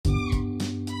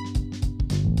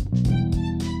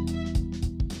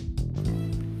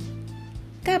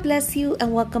God bless you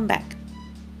and welcome back.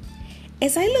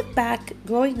 As I look back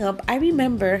growing up, I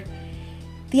remember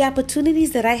the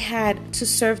opportunities that I had to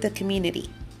serve the community.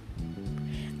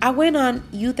 I went on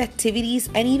youth activities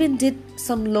and even did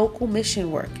some local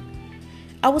mission work.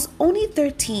 I was only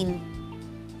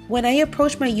 13 when I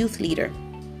approached my youth leader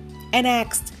and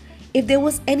asked if there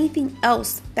was anything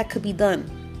else that could be done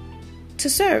to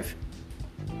serve.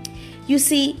 You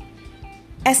see,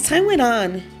 as time went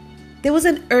on, there was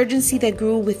an urgency that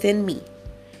grew within me.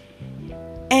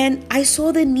 And I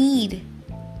saw the need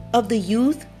of the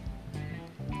youth,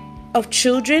 of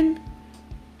children,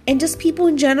 and just people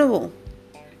in general.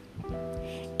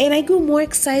 And I grew more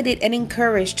excited and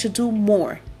encouraged to do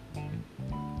more.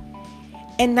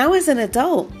 And now as an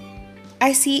adult,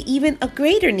 I see even a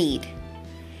greater need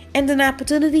and an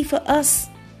opportunity for us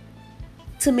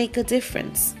to make a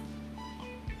difference.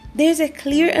 There's a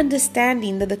clear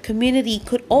understanding that the community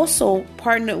could also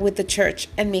partner with the church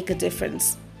and make a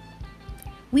difference.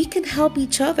 We can help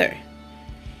each other.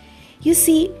 You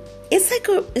see, it's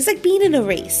like being in a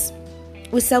race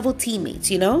with several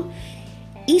teammates,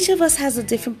 Each of us has a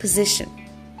different position,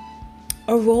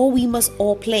 a role we must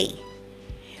all play.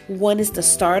 One is the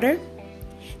starter,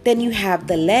 then you have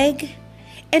the leg,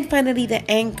 and finally the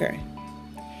anchor.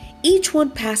 Each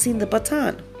one passing the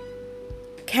baton.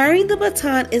 Carrying the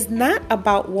baton is not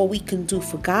about what we can do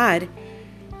for God,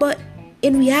 but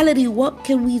in reality, what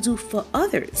can we do for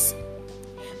others?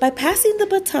 By passing the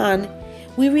baton,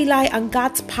 we rely on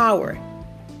God's power,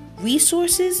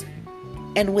 resources,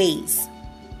 and ways.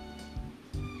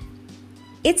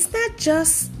 It's not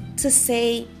just to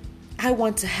say, I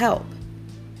want to help,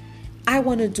 I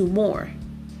want to do more,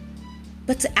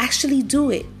 but to actually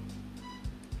do it.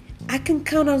 I can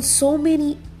count on so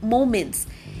many moments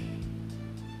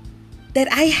that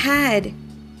I had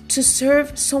to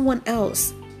serve someone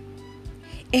else,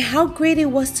 and how great it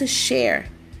was to share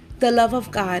the love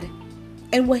of God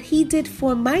and what He did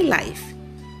for my life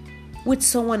with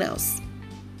someone else.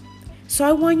 So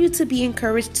I want you to be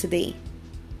encouraged today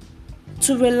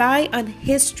to rely on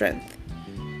His strength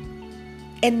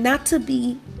and not to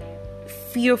be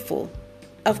fearful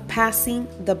of passing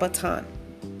the baton.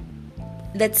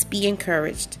 Let's be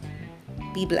encouraged.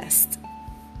 Be blessed.